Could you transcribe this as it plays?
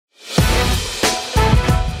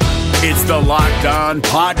It's the Locked On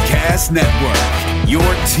Podcast Network, your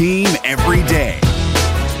team every day.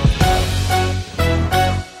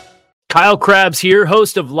 Kyle Krabs here,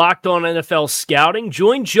 host of Locked On NFL Scouting.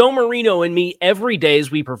 Join Joe Marino and me every day as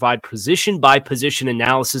we provide position-by-position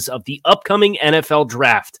analysis of the upcoming NFL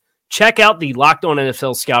Draft. Check out the Locked On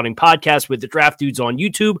NFL Scouting podcast with the Draft Dudes on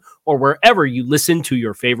YouTube or wherever you listen to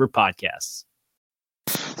your favorite podcasts.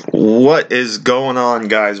 What is going on,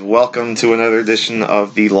 guys? Welcome to another edition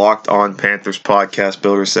of the Locked On Panthers podcast.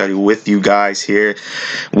 Bill Rossetti with you guys here.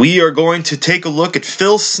 We are going to take a look at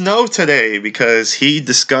Phil Snow today because he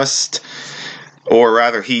discussed, or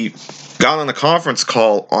rather he got on a conference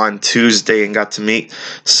call on Tuesday and got to meet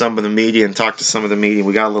some of the media and talk to some of the media.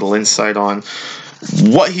 We got a little insight on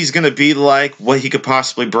what he's going to be like, what he could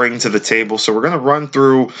possibly bring to the table. So we're going to run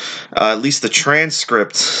through at least the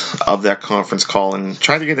transcript of that conference call and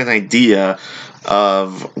try to get an idea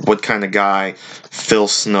of what kind of guy Phil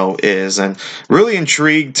Snow is. And really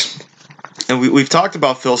intrigued, and we've talked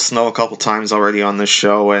about Phil Snow a couple times already on this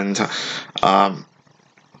show, and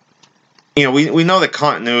we know that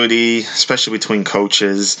continuity, especially between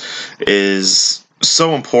coaches, is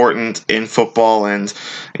so important in football. And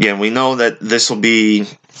again, we know that this will be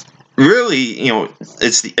really,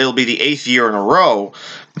 it'll be the 8th year in a row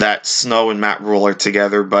that Snow and Matt Rhule are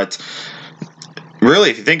together. But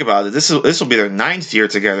really, if you think about it, this will be their 9th year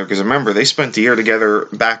together, because remember, they spent the year together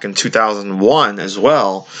back in 2001 as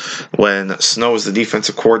well, when Snow was the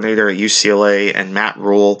defensive coordinator at UCLA and Matt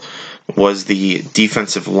Rhule was the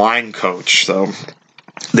defensive line coach. So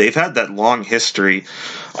they've had that long history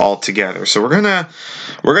all together. So we're gonna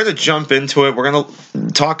jump into it. We're gonna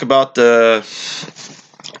talk about go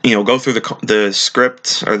through the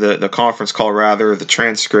script, or the conference call rather, the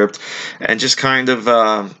transcript, and just kind of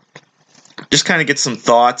get some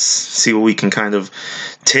thoughts, see what we can kind of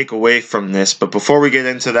take away from this. But before we get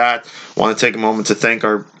into that, I want to take a moment to thank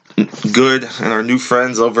our good and our new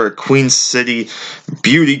friends over at Queen City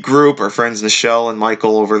Beauty Group, our friends Nichelle and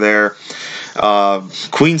Michael over there.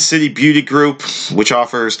 Queen City Beauty Group, which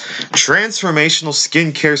offers transformational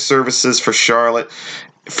skincare services for Charlotte,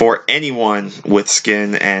 for anyone with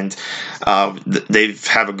skin, and they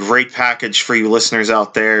have a great package for you listeners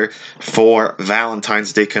out there for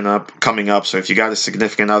Valentine's Day coming up. So if you got a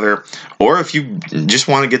significant other, or if you just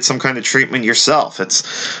want to get some kind of treatment yourself,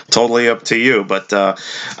 it's totally up to you. But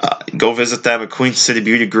go visit them at Queen City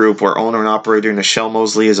Beauty Group, where owner and operator Nichelle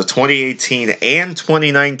Mosley is a 2018 and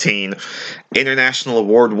 2019 International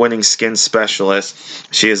Award-winning skin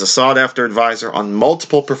specialist. She is a sought-after advisor on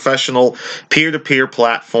multiple professional peer-to-peer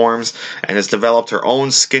platforms and has developed her own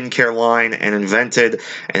skincare line and invented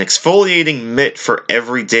an exfoliating mitt for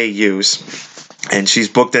everyday use. And she's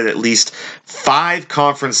booked at least 5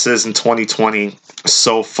 conferences in 2020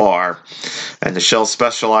 so far. And Nichelle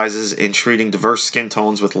specializes in treating diverse skin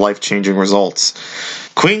tones with life-changing results.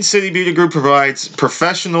 Queen City Beauty Group provides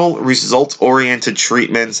professional, results-oriented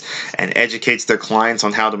treatments and educates their clients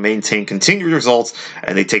on how to maintain continued results,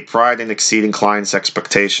 and they take pride in exceeding clients'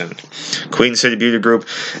 expectation. Queen City Beauty Group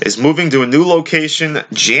is moving to a new location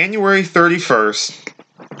January 31st,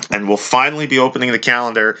 and will finally be opening the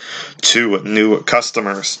calendar to new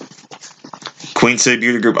customers. Queen City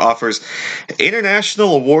Beauty Group offers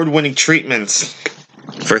international award-winning treatments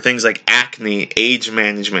for things like acne, age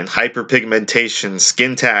management, hyperpigmentation,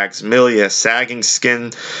 skin tags, milia, sagging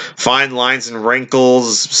skin, fine lines and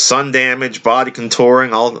wrinkles, sun damage, body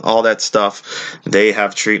contouring, all that stuff they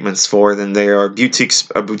have treatments for. Then they are a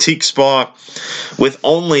boutique spa with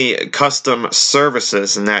only custom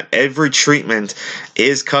services, and that every treatment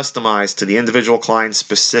is customized to the individual client's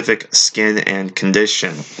specific skin and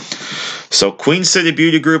condition. So Queen City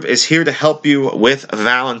Beauty Group is here to help you with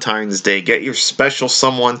Valentine's Day. Get your special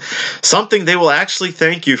someone something they will actually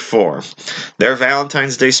thank you for. Their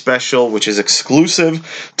Valentine's Day special, which is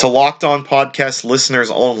exclusive to Locked On Podcast listeners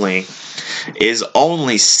only, is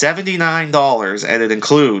only $79, and it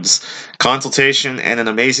includes consultation and an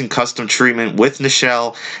amazing custom treatment with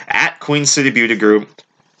Nichelle at Queen City Beauty Group,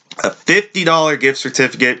 a $50 gift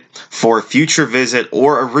certificate for a future visit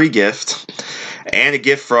or a regift, and a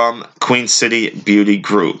gift from Queen City Beauty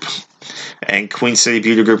Group. And Queen City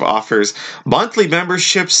Beauty Group offers monthly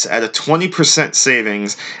memberships at a 20%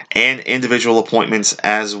 savings and individual appointments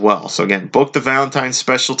as well. So again, book the Valentine's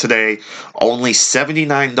special today, only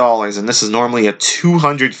 $79, and this is normally a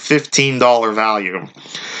 $215 value.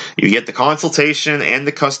 You get the consultation and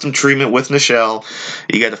the custom treatment with Nichelle.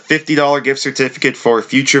 You get a $50 gift certificate for a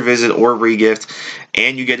future visit or regift,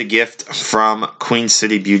 and you get a gift from Queen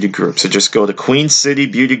City Beauty Group. So just go to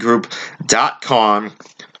queencitybeautygroup.com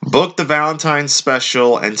book the Valentine's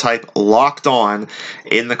special and type Locked On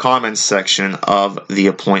in the comments section of the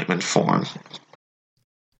appointment form.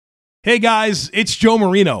 Hey guys, it's Joe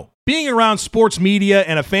Marino. Being around sports media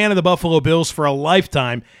and a fan of the Buffalo Bills for a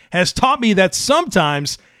lifetime has taught me that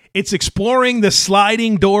sometimes it's exploring the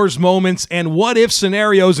sliding doors moments and what-if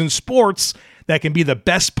scenarios in sports that can be the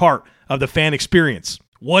best part of the fan experience.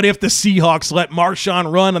 What if the Seahawks let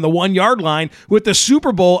Marshawn run on the 1-yard line with the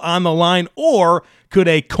Super Bowl on the line? Or could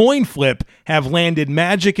a coin flip have landed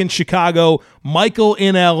Magic in Chicago, Michael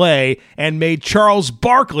in LA, and made Charles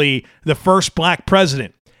Barkley the first black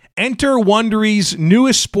president? Enter Wondery's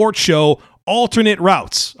newest sports show, Alternate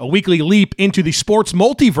Routes, a weekly leap into the sports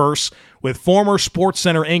multiverse with former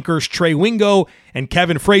SportsCenter anchors Trey Wingo and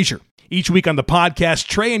Kevin Frazier. Each week on the podcast,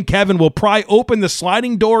 Trey and Kevin will pry open the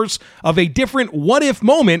sliding doors of a different what-if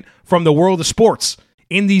moment from the world of sports.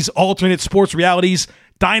 In these alternate sports realities,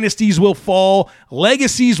 dynasties will fall,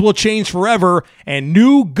 legacies will change forever, and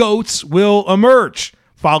new GOATs will emerge.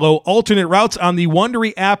 Follow Alternate Routes on the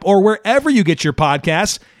Wondery app or wherever you get your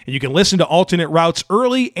podcasts, and you can listen to Alternate Routes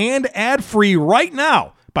early and ad-free right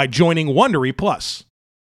now by joining Wondery Plus.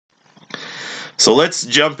 So let's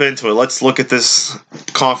jump into it. Let's look at this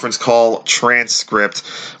conference call transcript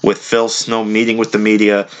with Phil Snow meeting with the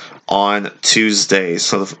media on Tuesday.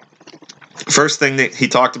 So the first thing that he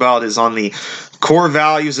talked about is on the core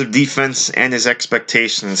values of defense and his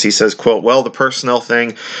expectations. He says, quote, well, the personnel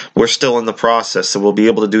thing, we're still in the process, so we'll be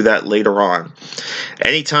able to do that later on.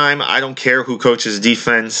 Anytime, I don't care who coaches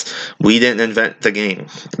defense, we didn't invent the game.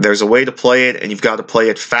 There's a way to play it, and you've got to play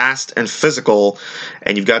it fast and physical,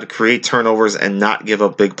 and you've got to create turnovers and not give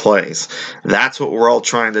up big plays. That's what we're all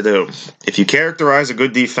trying to do. If you characterize a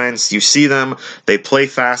good defense, you see them, they play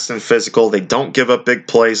fast and physical, they don't give up big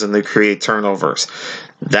plays, and they create turnovers.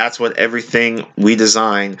 That's what everything we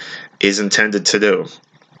design is intended to do.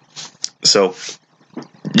 So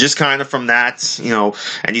just kind of from that,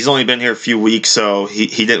 and he's only been here a few weeks, so he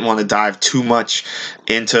didn't want to dive too much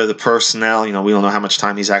into the personnel. We don't know how much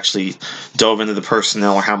time he's actually dove into the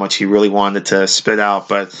personnel or how much he really wanted to spit out.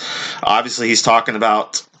 But obviously he's talking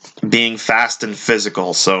about being fast and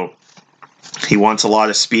physical. So he wants a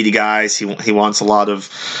lot of speedy guys. He wants a lot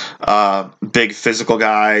of big physical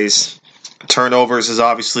guys. Turnovers is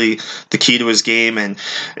obviously the key to his game, and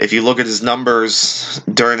if you look at his numbers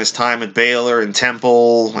during his time at Baylor and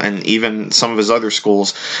Temple and even some of his other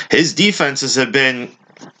schools, his defenses have been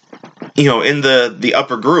in the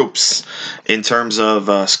upper groups in terms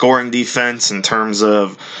of scoring defense, in terms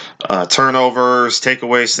of turnovers,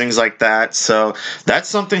 takeaways, things like that. So that's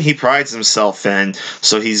something he prides himself in.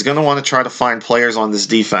 So he's going to want to try to find players on this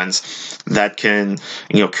defense that can,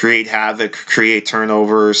 create havoc, create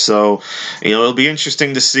turnovers. So, it'll be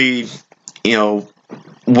interesting to see,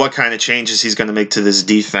 what kind of changes he's going to make to this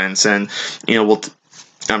defense. And,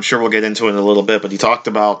 I'm sure we'll get into it in a little bit, but he talked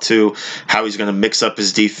about, too, how he's going to mix up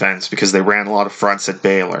his defense because they ran a lot of fronts at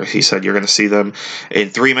Baylor. He said you're going to see them in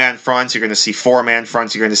 3-man fronts, you're going to see 4-man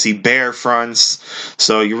fronts, you're going to see bear fronts.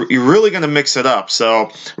 So you're really going to mix it up.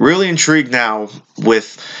 So really intrigued now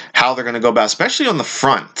with how they're going to go about, especially on the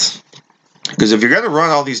front. Because if you're going to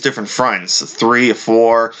run all these different fronts, a 3, a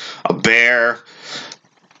 4, a bear,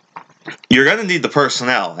 you're going to need the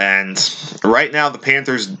personnel. And right now the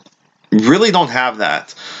Panthers really don't have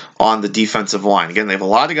that on the defensive line. Again, they have a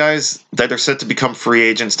lot of guys that are set to become free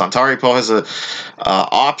agents. Dontari Poe has a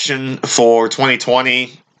option for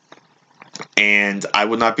 2020, and I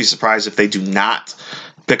would not be surprised if they do not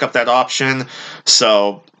pick up that option.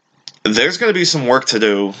 So there's going to be some work to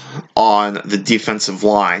do on the defensive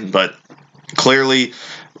line, but clearly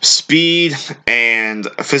speed and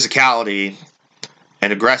physicality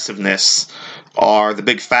and aggressiveness are the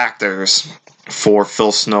big factors for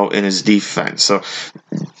Phil Snow in his defense. So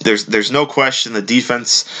there's no question the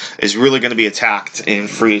defense is really going to be attacked in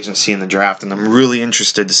free agency in the draft, and I'm really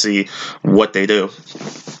interested to see what they do.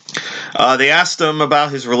 They asked him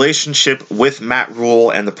about his relationship with Matt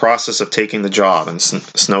Rhule and the process of taking the job, and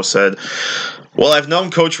Snow said, well, I've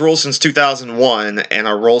known Coach Rhule since 2001, and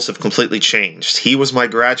our roles have completely changed. He was my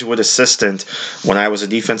graduate assistant when I was a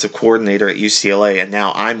defensive coordinator at UCLA, and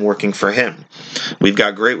now I'm working for him. We've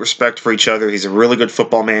got great respect for each other. He's a really good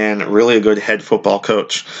football man, really a good head football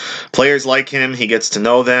coach. Players like him, he gets to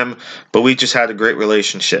know them, but we just had a great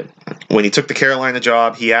relationship. When he took the Carolina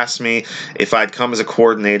job, he asked me if I'd come as a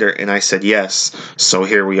coordinator, and I said yes, so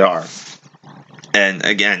here we are. And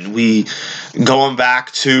again, we going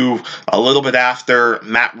back to a little bit after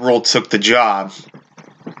Matt Rhule took the job,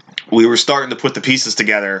 we were starting to put the pieces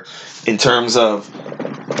together in terms of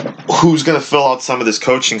who's going to fill out some of this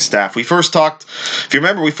coaching staff. If you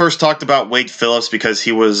remember, we first talked about Wade Phillips because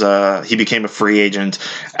he became a free agent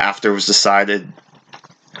after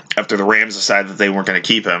the Rams decided that they weren't going to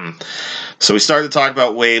keep him. So we started to talk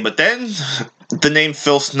about Wade, but then the name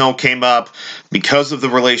Phil Snow came up because of the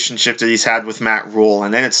relationship that he's had with Matt Rule,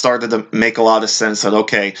 and then it started to make a lot of sense that,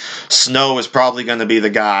 okay, Snow is probably going to be the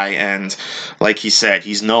guy, and like he said,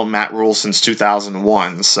 he's known Matt Rule since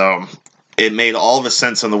 2001, so it made all the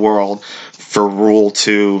sense in the world for Rule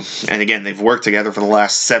to, and again, they've worked together for the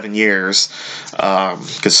last 7 years,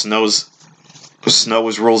 because Snow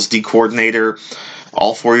was Rule's D coordinator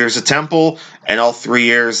all 4 years at Temple and all 3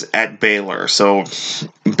 years at Baylor. So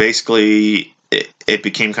basically, it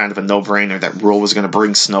became kind of a no-brainer that Rule was going to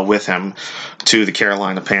bring Snow with him to the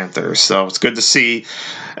Carolina Panthers. So it's good to see.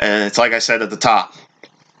 And it's like I said at the top,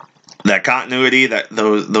 that continuity, that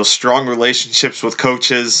those strong relationships with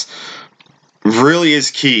coaches really is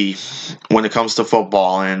key when it comes to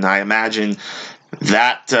football. And I imagine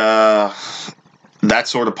that that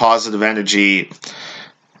sort of positive energy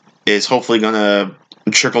is hopefully going to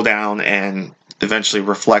trickle down and eventually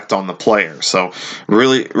reflect on the player. So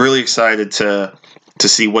really, really excited to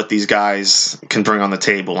see what these guys can bring on the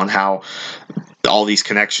table and how all these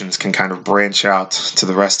connections can kind of branch out to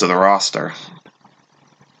the rest of the roster.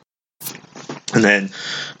 And then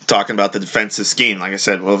talking about the defensive scheme, like I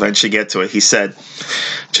said, we'll eventually get to it. He said,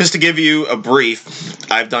 just to give you a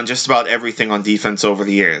brief, I've done just about everything on defense over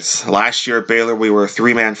the years. Last year at Baylor, we were a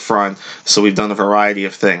 3-man front, so we've done a variety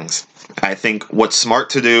of things. I think what's smart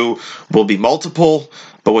to do will be multiple,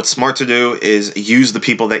 but what's smart to do is use the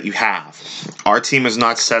people that you have. Our team is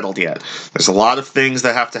not settled yet. There's a lot of things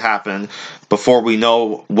that have to happen before we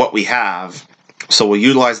know what we have. So we'll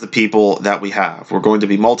utilize the people that we have. We're going to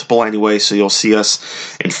be multiple anyway, so you'll see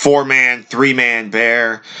us in 4-man, 3-man,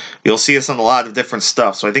 bear. You'll see us on a lot of different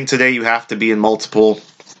stuff. So I think today you have to be in multiple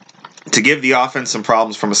to give the offense some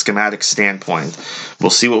problems from a schematic standpoint. We'll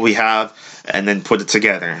see what we have and then put it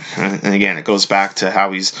together. And again, it goes back to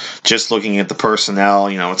how he's just looking at the personnel.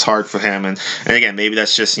 It's hard for him. And again, maybe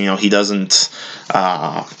that's just, he doesn't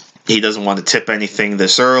want to tip anything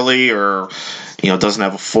this early, or doesn't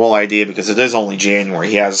have a full idea because it is only January.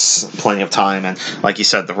 He has plenty of time, and like you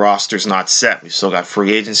said, the roster's not set. We've still got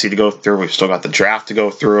free agency to go through. We've still got the draft to go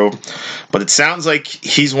through. But it sounds like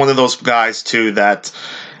he's one of those guys too that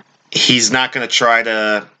he's not going to try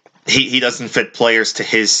to. He doesn't fit players to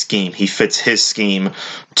his scheme. He fits his scheme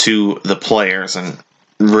to the players, and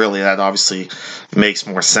really that obviously makes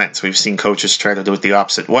more sense. We've seen coaches try to do it the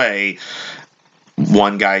opposite way.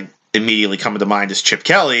 One guy immediately coming to mind is Chip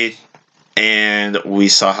Kelly, and we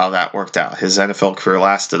saw how that worked out. His NFL career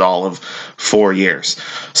lasted all of 4 years.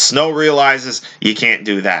 Snow realizes you can't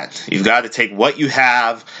do that. You've got to take what you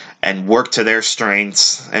have and work to their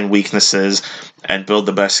strengths and weaknesses and build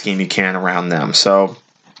the best scheme you can around them. So,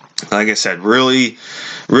 like I said, really,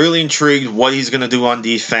 really intrigued what he's going to do on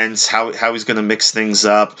defense, how he's going to mix things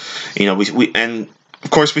up. And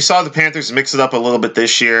of course we saw the Panthers mix it up a little bit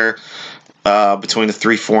this year between a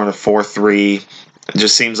 3-4 and a 4-3. It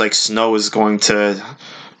just seems like Snow is going to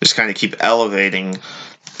just kind of keep elevating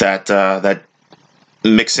that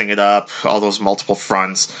mixing it up, all those multiple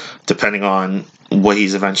fronts, depending on what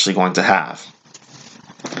he's eventually going to have.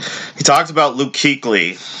 He talked about Luke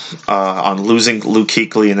Kuechly, on losing Luke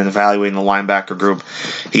Kuechly and then evaluating the linebacker group.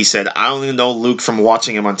 He said, I only know Luke from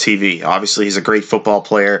watching him on TV. Obviously, he's a great football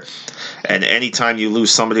player, and anytime you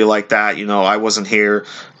lose somebody like that, I wasn't here,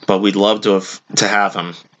 but we'd love to have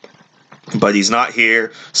him. But he's not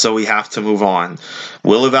here, so we have to move on.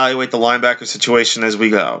 We'll evaluate the linebacker situation as we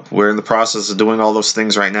go. We're in the process of doing all those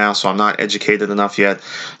things right now, so I'm not educated enough yet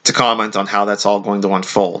to comment on how that's all going to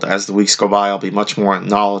unfold. As the weeks go by, I'll be much more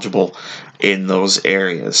knowledgeable in those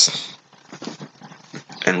areas.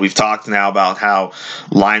 And we've talked now about how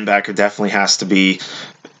linebacker definitely has to be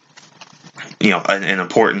an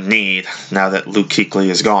important need now that Luke Kuechly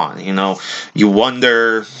is gone. You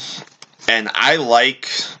wonder, and I like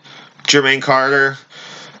Jermaine Carter.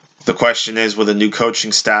 The question is, with a new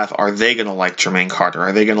coaching staff, are they going to like Jermaine Carter?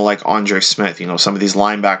 Are they going to like Andre Smith? Some of these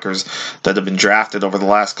linebackers that have been drafted over the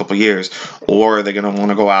last couple of years, or are they going to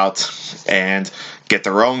want to go out and get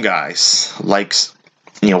their own guys, like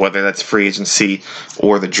whether that's free agency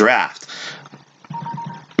or the draft?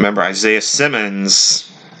 Remember, Isaiah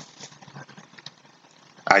Simmons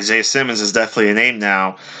is definitely a name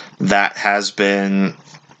now that has been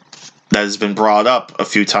brought up a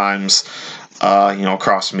few times,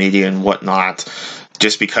 across media and whatnot,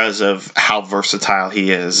 just because of how versatile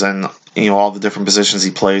he is and, all the different positions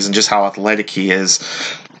he plays and just how athletic he is.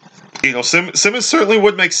 Simmons certainly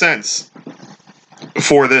would make sense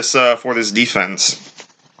for this defense.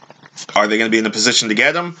 Are they going to be in a position to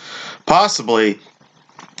get him? Possibly.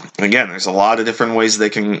 Again, there's a lot of different ways they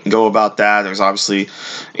can go about that. There's obviously,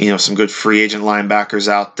 some good free agent linebackers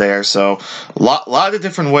out there. So a lot of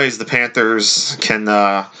different ways the Panthers can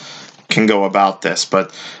go about this.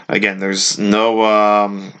 But again, there's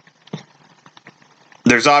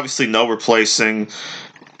obviously no replacing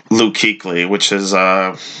Luke Kuechly, which is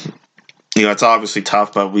it's obviously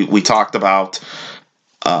tough. But we talked about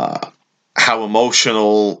how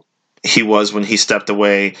emotional he was when he stepped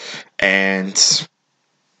away, and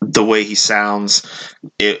the way he sounds,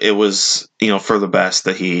 it was for the best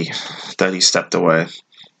that he stepped away.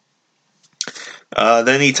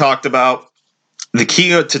 Then he talked about the key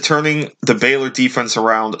to turning the Baylor defense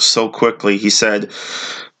around so quickly. He said,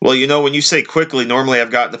 well, when you say quickly, normally I've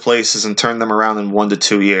gotten to places and turned them around in 1 to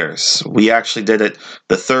 2 years. We actually did it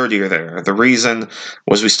the third year there. The reason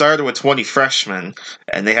was we started with 20 freshmen,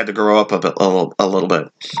 and they had to grow up a little bit.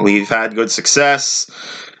 We've had good success.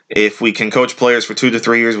 If we can coach players for 2 to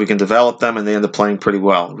 3 years, we can develop them, and they end up playing pretty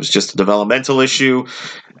well. It was just a developmental issue,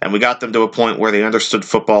 and we got them to a point where they understood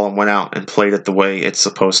football and went out and played it the way it's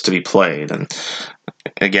supposed to be played. And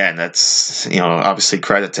again, that's obviously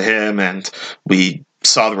credit to him, and we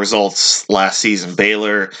saw the results last season.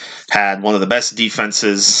 Baylor had one of the best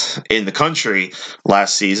defenses in the country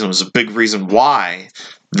last season. It was a big reason why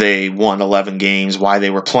they won 11 games, why they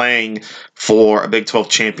were playing for a Big 12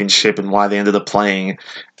 championship, and why they ended up playing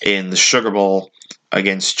in the Sugar Bowl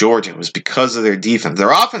against Georgia. It was because of their defense. Their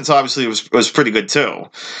offense obviously was pretty good too,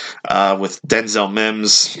 with Denzel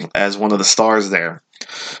Mims as one of the stars there.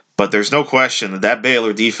 But there's no question that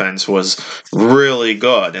Baylor defense was really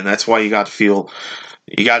good, and that's why you got to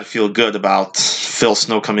feel good about Phil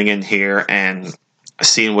Snow coming in here and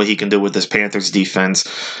seeing what he can do with this Panthers defense,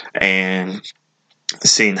 and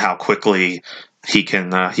seeing how quickly he can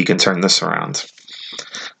turn this around.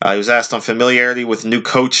 He was asked on familiarity with new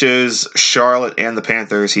coaches, Charlotte and the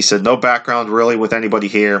Panthers. He said, no background really with anybody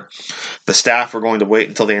here. The staff, we're going to wait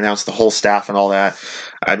until they announce the whole staff and all that.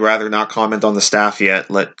 I'd rather not comment on the staff yet.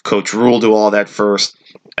 Let Coach Rule do all that first,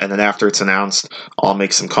 and then after it's announced, I'll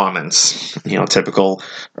make some comments. Typical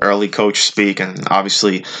early coach speak, and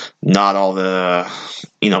obviously not all the,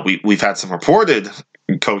 we've had some reported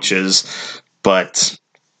coaches, but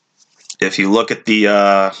if you look at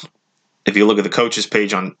the coaches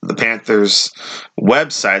page on the Panthers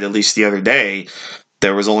website, at least the other day,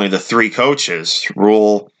 there was only the 3 coaches: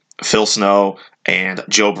 Rule, Phil Snow, and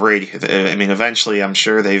Joe Brady. I mean, eventually, I'm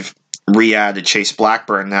sure they've re-added Chase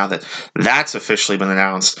Blackburn now that that's officially been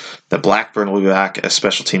announced, that Blackburn will be back as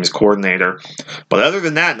special teams coordinator. But other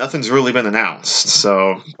than that, nothing's really been announced.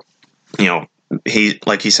 So,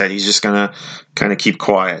 like he said, he's just going to kind of keep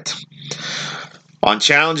quiet. On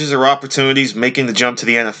challenges or opportunities making the jump to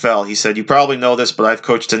the NFL, he said, you probably know this, but I've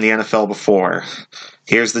coached in the NFL before.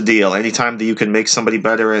 Here's the deal. Anytime that you can make somebody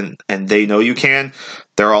better and they know you can,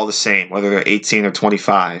 they're all the same, whether they're 18 or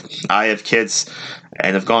 25. I have kids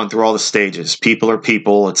and have gone through all the stages. People are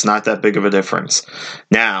people. It's not that big of a difference.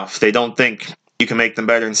 Now, if they don't think you can make them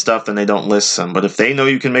better and stuff, then they don't listen. But if they know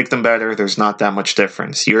you can make them better, there's not that much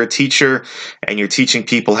difference. You're a teacher, and you're teaching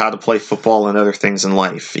people how to play football and other things in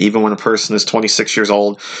life. Even when a person is 26 years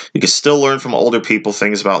old, you can still learn from older people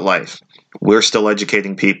things about life. We're still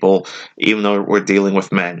educating people, even though we're dealing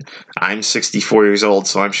with men. I'm 64 years old,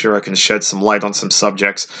 so I'm sure I can shed some light on some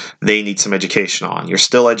subjects they need some education on. You're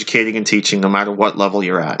still educating and teaching no matter what level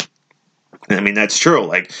you're at. And I mean, that's true.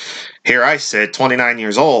 Like, here I sit, 29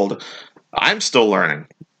 years old, I'm still learning.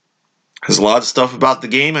 There's a lot of stuff about the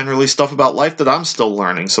game and really stuff about life that I'm still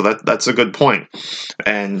learning, so that's a good point.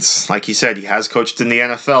 And like he said, he has coached in the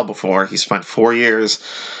NFL before. He spent 4 years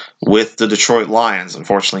with the Detroit Lions.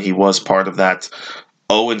 Unfortunately, he was part of that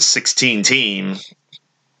 0-16 team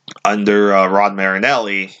under Rod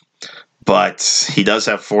Marinelli, but he does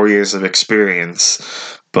have 4 years of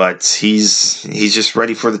experience. But he's just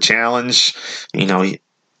ready for the challenge.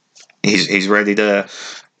 He's ready to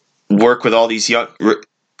work with all these young.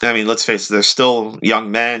 I mean, let's face it, they're still young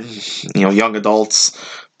men, young adults,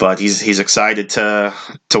 but he's excited to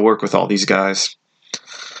work with all these guys.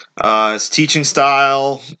 His teaching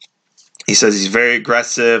style, he says he's very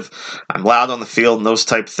aggressive. I'm loud on the field and those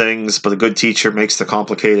type things, but a good teacher makes the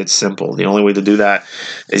complicated simple. The only way to do that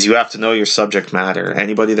is you have to know your subject matter.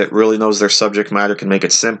 Anybody that really knows their subject matter can make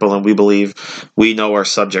it simple, and we believe we know our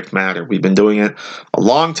subject matter. We've been doing it a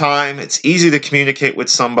long time. It's easy to communicate with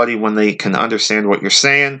somebody when they can understand what you're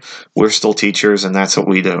saying. We're still teachers, and that's what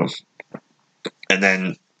we do. And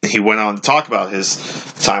then he went on to talk about his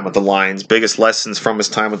time with the Lions, biggest lessons from his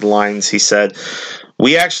time with the Lions. He said,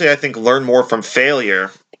 we actually, I think, learn more from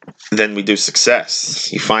failure than we do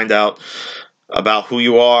success. You find out about who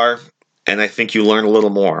you are, and I think you learn a little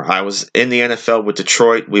more. I was in the NFL with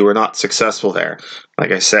Detroit. We were not successful there.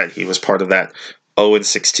 Like I said, he was part of that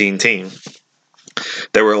 0-16 team.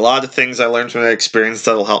 There were a lot of things I learned from that experience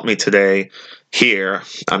that will help me today here.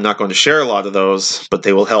 I'm not going to share a lot of those, but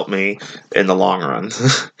they will help me in the long run.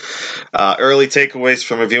 Early takeaways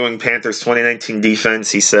from reviewing Panthers 2019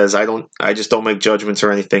 defense. He says, I just don't make judgments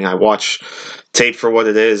or anything. I watch tape for what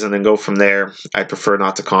it is and then go from there. I prefer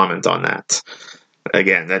not to comment on that.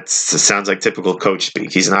 Again, that sounds like typical coach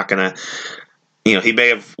speak. He's not going to, he may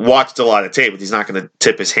have watched a lot of tape, but he's not going to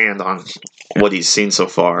tip his hand on what he's seen so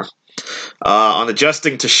far. On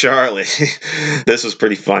adjusting to Charlotte, this was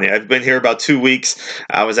pretty funny. I've been here about 2 weeks.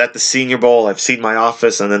 I was at the Senior Bowl. I've seen my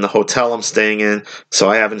office and then the hotel I'm staying in, so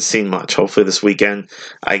I haven't seen much. Hopefully this weekend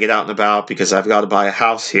I get out and about because I've got to buy a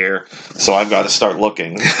house here, so I've got to start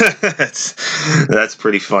looking. That's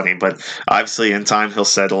pretty funny, but obviously in time he'll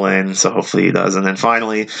settle in, so hopefully he does. And then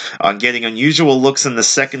finally, on getting unusual looks in the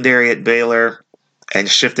secondary at Baylor and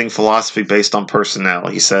shifting philosophy based on personnel.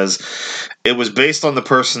 He says, it was based on the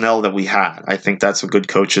personnel that we had. I think that's what good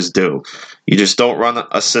coaches do. You just don't run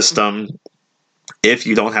a system if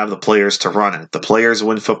you don't have the players to run it. The players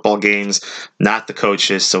win football games, not the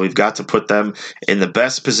coaches, so we've got to put them in the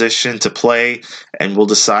best position to play, and we'll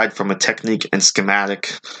decide from a technique and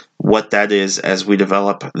schematic what that is as we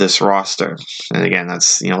develop this roster. And again,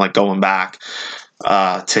 that's like going back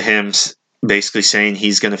to him basically saying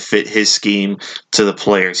he's going to fit his scheme to the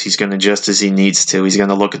players. He's going to adjust as he needs to. He's going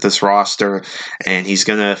to look at this roster and he's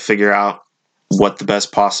going to figure out what the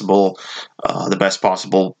best possible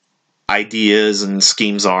ideas and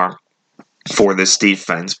schemes are for this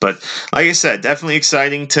defense. But like I said, definitely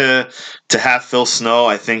exciting to have Phil Snow.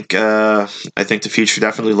 I think the future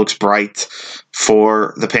definitely looks bright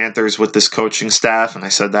for the Panthers with this coaching staff. And I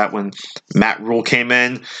said that when Matt Rule came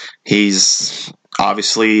in. He's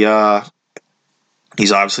obviously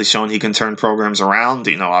shown he can turn programs around.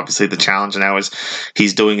 Obviously the challenge now is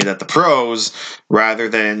he's doing it at the pros rather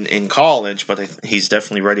than in college, but he's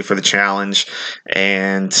definitely ready for the challenge,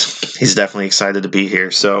 and he's definitely excited to be here.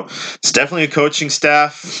 So it's definitely a coaching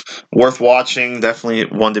staff worth watching, definitely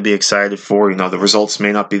one to be excited for. The results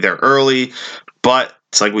may not be there early, but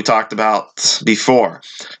it's like we talked about before.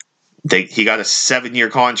 He got a 7-year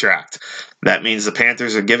contract. That means the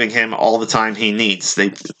Panthers are giving him all the time he needs.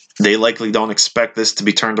 They likely don't expect this to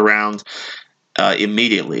be turned around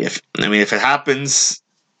immediately. If it happens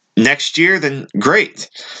next year, then great.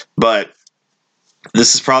 But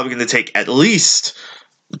this is probably going to take at least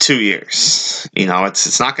 2 years.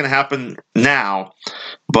 It's not going to happen now,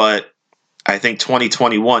 but I think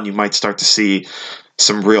 2021 you might start to see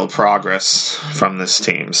some real progress from this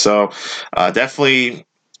team. So definitely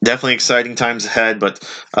exciting times ahead, but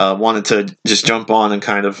wanted to just jump on and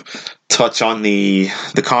kind of touch on the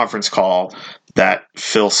conference call that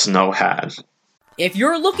Phil Snow had. If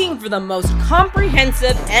you're looking for the most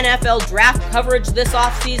comprehensive NFL draft coverage this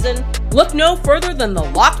offseason, look no further than the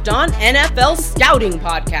Locked On NFL Scouting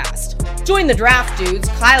Podcast. Join the draft dudes,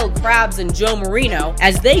 Kyle Krabs and Joe Marino,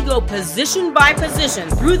 as they go position by position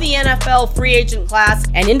through the NFL free agent class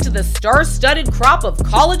and into the star-studded crop of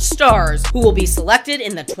college stars who will be selected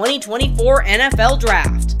in the 2024 NFL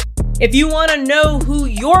Draft. If you want to know who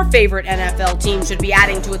your favorite NFL team should be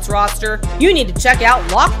adding to its roster, you need to check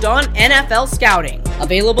out Locked On NFL Scouting,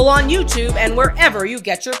 available on YouTube and wherever you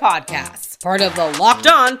get your podcasts. Part of the Locked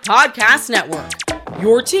On Podcast Network,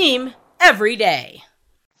 your team every day.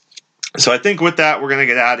 So I think with that, we're going to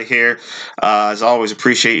get out of here. As always,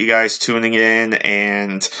 appreciate you guys tuning in,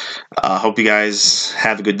 and hope you guys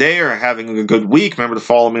have a good day or having a good week. Remember to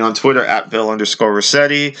follow me on Twitter at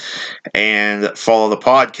Bill_Rossetti, and follow the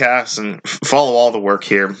podcast and follow all the work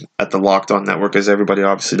here at the Locked On Network, as everybody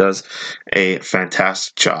obviously does a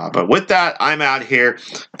fantastic job. But with that, I'm out of here.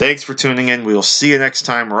 Thanks for tuning in. We will see you next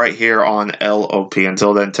time right here on LOP.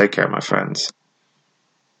 Until then, take care, my friends.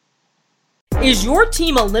 Is your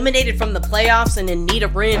team eliminated from the playoffs and in need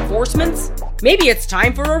of reinforcements? Maybe it's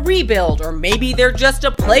time for a rebuild, or maybe they're just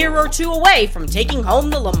a player or two away from taking home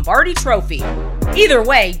the Lombardi Trophy. Either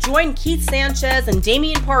way, join Keith Sanchez and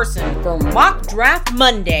Damian Parson for Mock Draft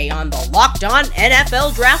Monday on the Locked On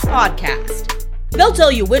NFL Draft Podcast. They'll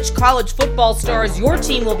tell you which college football stars your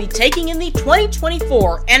team will be taking in the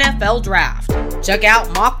 2024 NFL Draft. Check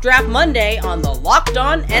out Mock Draft Monday on the Locked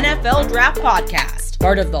On NFL Draft Podcast,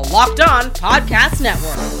 part of the Locked On Podcast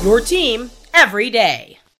Network, your team every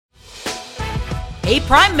day. Hey,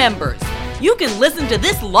 Prime members, you can listen to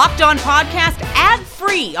this Locked On podcast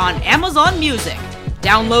ad-free on Amazon Music.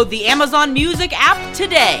 Download the Amazon Music app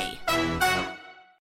today.